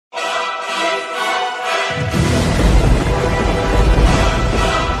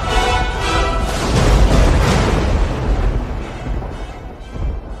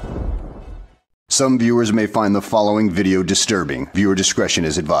Some viewers may find the following video disturbing. Viewer discretion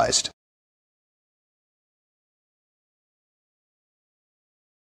is advised.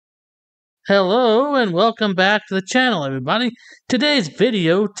 Hello and welcome back to the channel, everybody. Today's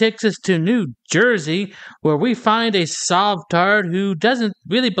video takes us to New Jersey, where we find a Sovtard who doesn't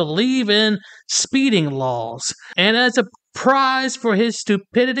really believe in speeding laws. And as a prize for his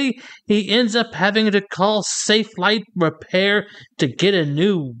stupidity, he ends up having to call Safe Light Repair to get a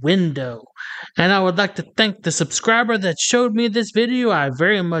new window. And I would like to thank the subscriber that showed me this video. I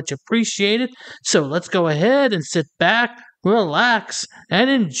very much appreciate it. So let's go ahead and sit back, relax, and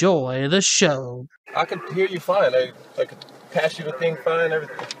enjoy the show. I can hear you fine. I could pass you the thing fine,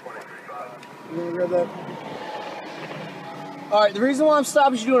 everything. You wanna grab that? Alright, the reason why I'm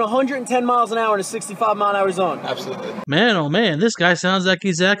stopping is you're doing 110 miles an hour in a 65-mile-an-hour zone. Absolutely. Man, oh man, this guy sounds like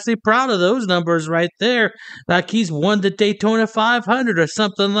he's actually proud of those numbers right there. Like he's won the Daytona 500 or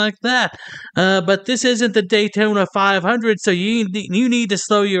something like that. But this isn't the Daytona 500, so you need to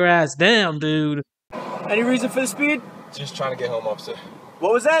slow your ass down, dude. Any reason for the speed? Just trying to get home, officer.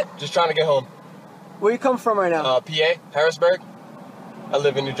 What was that? Just trying to get home. Where you come from right now? PA, Harrisburg. I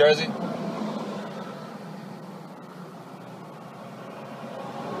live in New Jersey.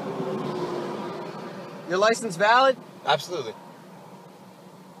 Your license valid? Absolutely.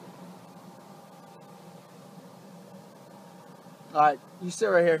 Alright, you sit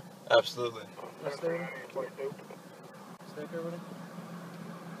right here. Absolutely. Stay here with him.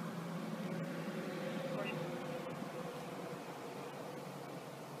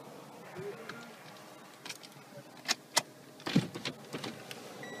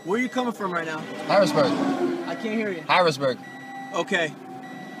 Where are you coming from right now? Harrisburg. I can't hear you. Harrisburg. Okay.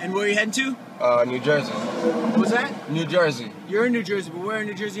 And where are you heading to? New Jersey. What was that? New Jersey. You're in New Jersey, but where in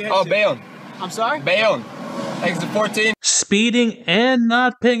New Jersey are you heading to? Bayonne. I'm sorry? Bayonne. Exit 14. Speeding and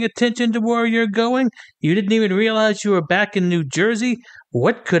not paying attention to where you're going? You didn't even realize you were back in New Jersey?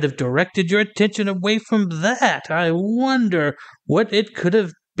 What could have directed your attention away from that? I wonder what it could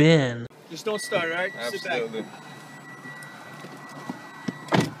have been. Just don't start, alright? Absolutely. Sit back.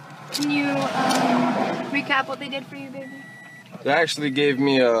 Can you recap what they did for you, baby? They actually gave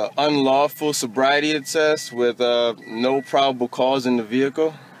me a unlawful sobriety test with no probable cause in the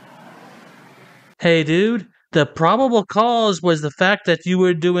vehicle. Hey, dude, the probable cause was the fact that you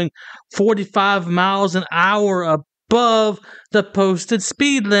were doing 45 miles an hour above the posted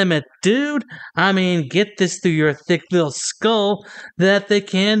speed limit, dude. I mean, get this through your thick little skull that they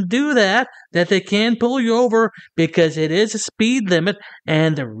can do that they can pull you over because it is a speed limit,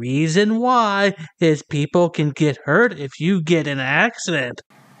 and the reason why is people can get hurt if you get in an accident.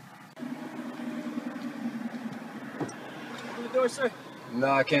 Open the door, sir. No,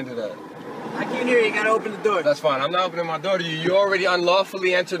 I can't do that. I can't hear you. You gotta open the door. That's fine. I'm not opening my door to you. You already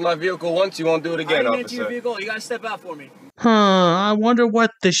unlawfully entered my vehicle once. You won't do it again, I didn't enter your officer. vehicle. You gotta step out for me. I wonder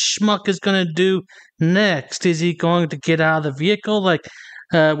what the schmuck is going to do next. Is he going to get out of the vehicle like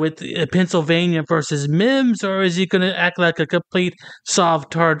with Pennsylvania versus Mims, or is he going to act like a complete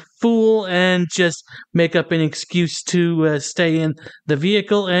Sovtard fool and just make up an excuse to stay in the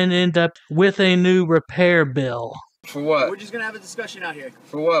vehicle and end up with a new repair bill? For what? We're just gonna have a discussion out here.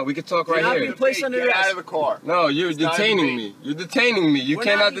 For what? We can talk right You're not here. being placed under arrest. Get out of the car. No, you're detaining me. You're detaining me. You We're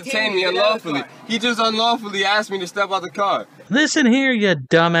cannot not detain detaining me you. Get out of the unlawfully. car. He just unlawfully asked me to step out the car. Listen here, you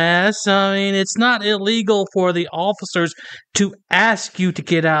dumbass. I mean, it's not illegal for the officers to ask you to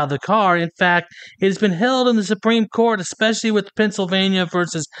get out of the car. In fact, it has been held in the Supreme Court, especially with Pennsylvania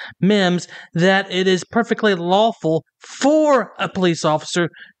versus Mims, that it is perfectly lawful for a police officer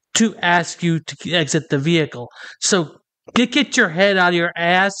to ask you to exit the vehicle. So get your head out of your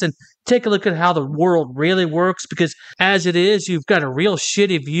ass and take a look at how the world really works, because as it is, you've got a real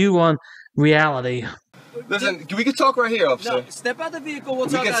shitty view on reality. Listen, we can talk right here, officer. No, step out the vehicle. We'll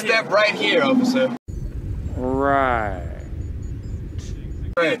talk We can out step here. right here, officer. Right.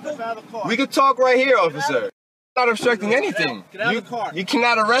 Right. Step out of the car. We can talk right here, officer. I'm not obstructing anything. Get out of the car. You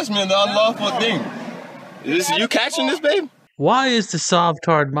cannot arrest me on the unlawful thing. You catching this, babe? Why is the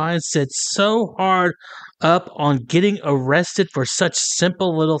Sovtard mindset so hard up on getting arrested for such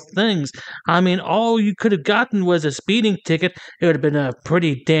simple little things? I mean, all you could have gotten was a speeding ticket. It would have been a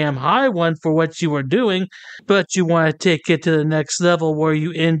pretty damn high one for what you were doing, but you want to take it to the next level where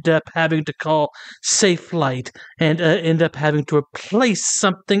you end up having to call Safe Light and end up having to replace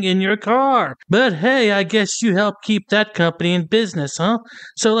something in your car. But hey, I guess you helped keep that company in business, huh?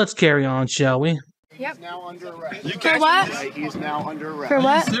 So let's carry on, shall we? Yep. He's now under arrest. You For what? He's now under arrest. For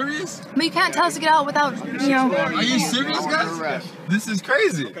what? Are you serious? But you can't tell us to get out without, you know. Are you serious, guys? This is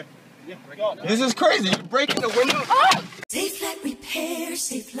crazy. This is crazy. You're breaking the window. Oh! Safe Light Repair,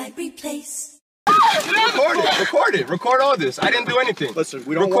 Safe Light Replace. Record it. Record all this. I didn't do anything. Listen,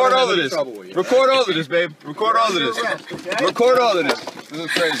 we don't record want to all have of any this. trouble with you. Record all of this, babe. Record all of this. Arrest, okay? Record all of this. This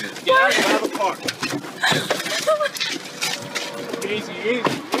is crazy. Get out of the car. Easy, easy.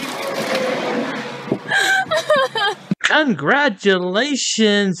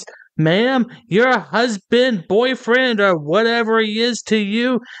 Congratulations, ma'am. Your husband, boyfriend, or whatever he is to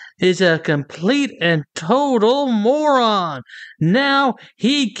you is a complete and total moron. Now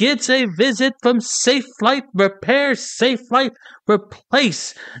he gets a visit from Safe Flight Repair, Safe Flight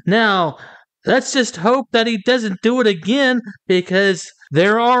Replace. Now, let's just hope that he doesn't do it again, because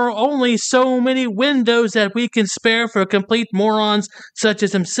there are only so many windows that we can spare for complete morons such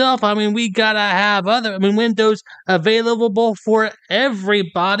as himself. I mean, we gotta have windows available for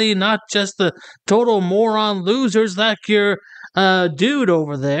everybody, not just the total moron losers like your dude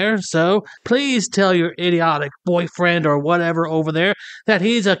over there. So please tell your idiotic boyfriend or whatever over there that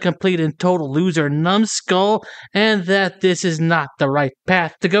he's a complete and total loser numbskull, and that this is not the right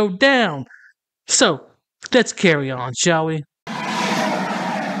path to go down. So let's carry on, shall we?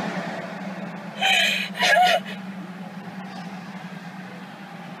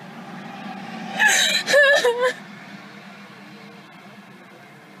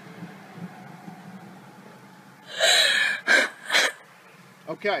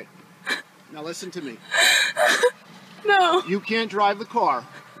 Okay. Now listen to me. No. You can't drive the car.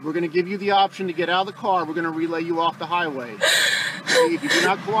 We're going to give you the option to get out of the car. We're going to relay you off the highway. If you do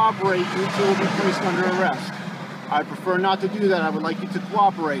not cooperate, you two will be placed under arrest. I prefer not to do that. I would like you to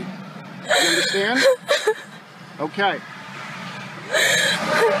cooperate. You understand? Okay.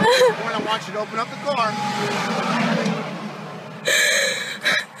 I want you to open up the car.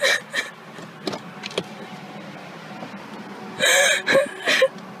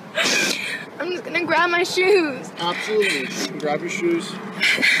 I'm just gonna grab my shoes. Absolutely. You can grab your shoes.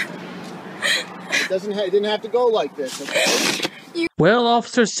 It didn't have to go like this, okay? Well,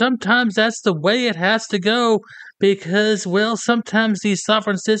 officer, sometimes that's the way it has to go, because, well, sometimes these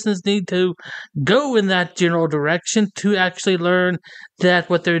sovereign citizens need to go in that general direction to actually learn that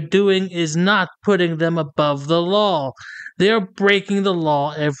what they're doing is not putting them above the law. They're breaking the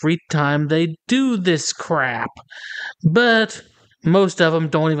law every time they do this crap. But most of them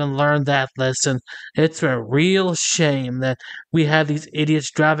don't even learn that lesson. It's a real shame that we have these idiots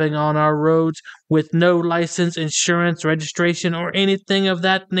driving on our roads with no license, insurance, registration, or anything of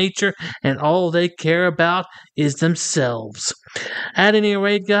that nature, and all they care about is themselves. At any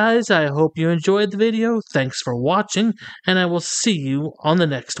rate, guys, I hope you enjoyed the video. Thanks for watching, and I will see you on the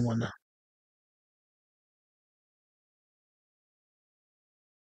next one.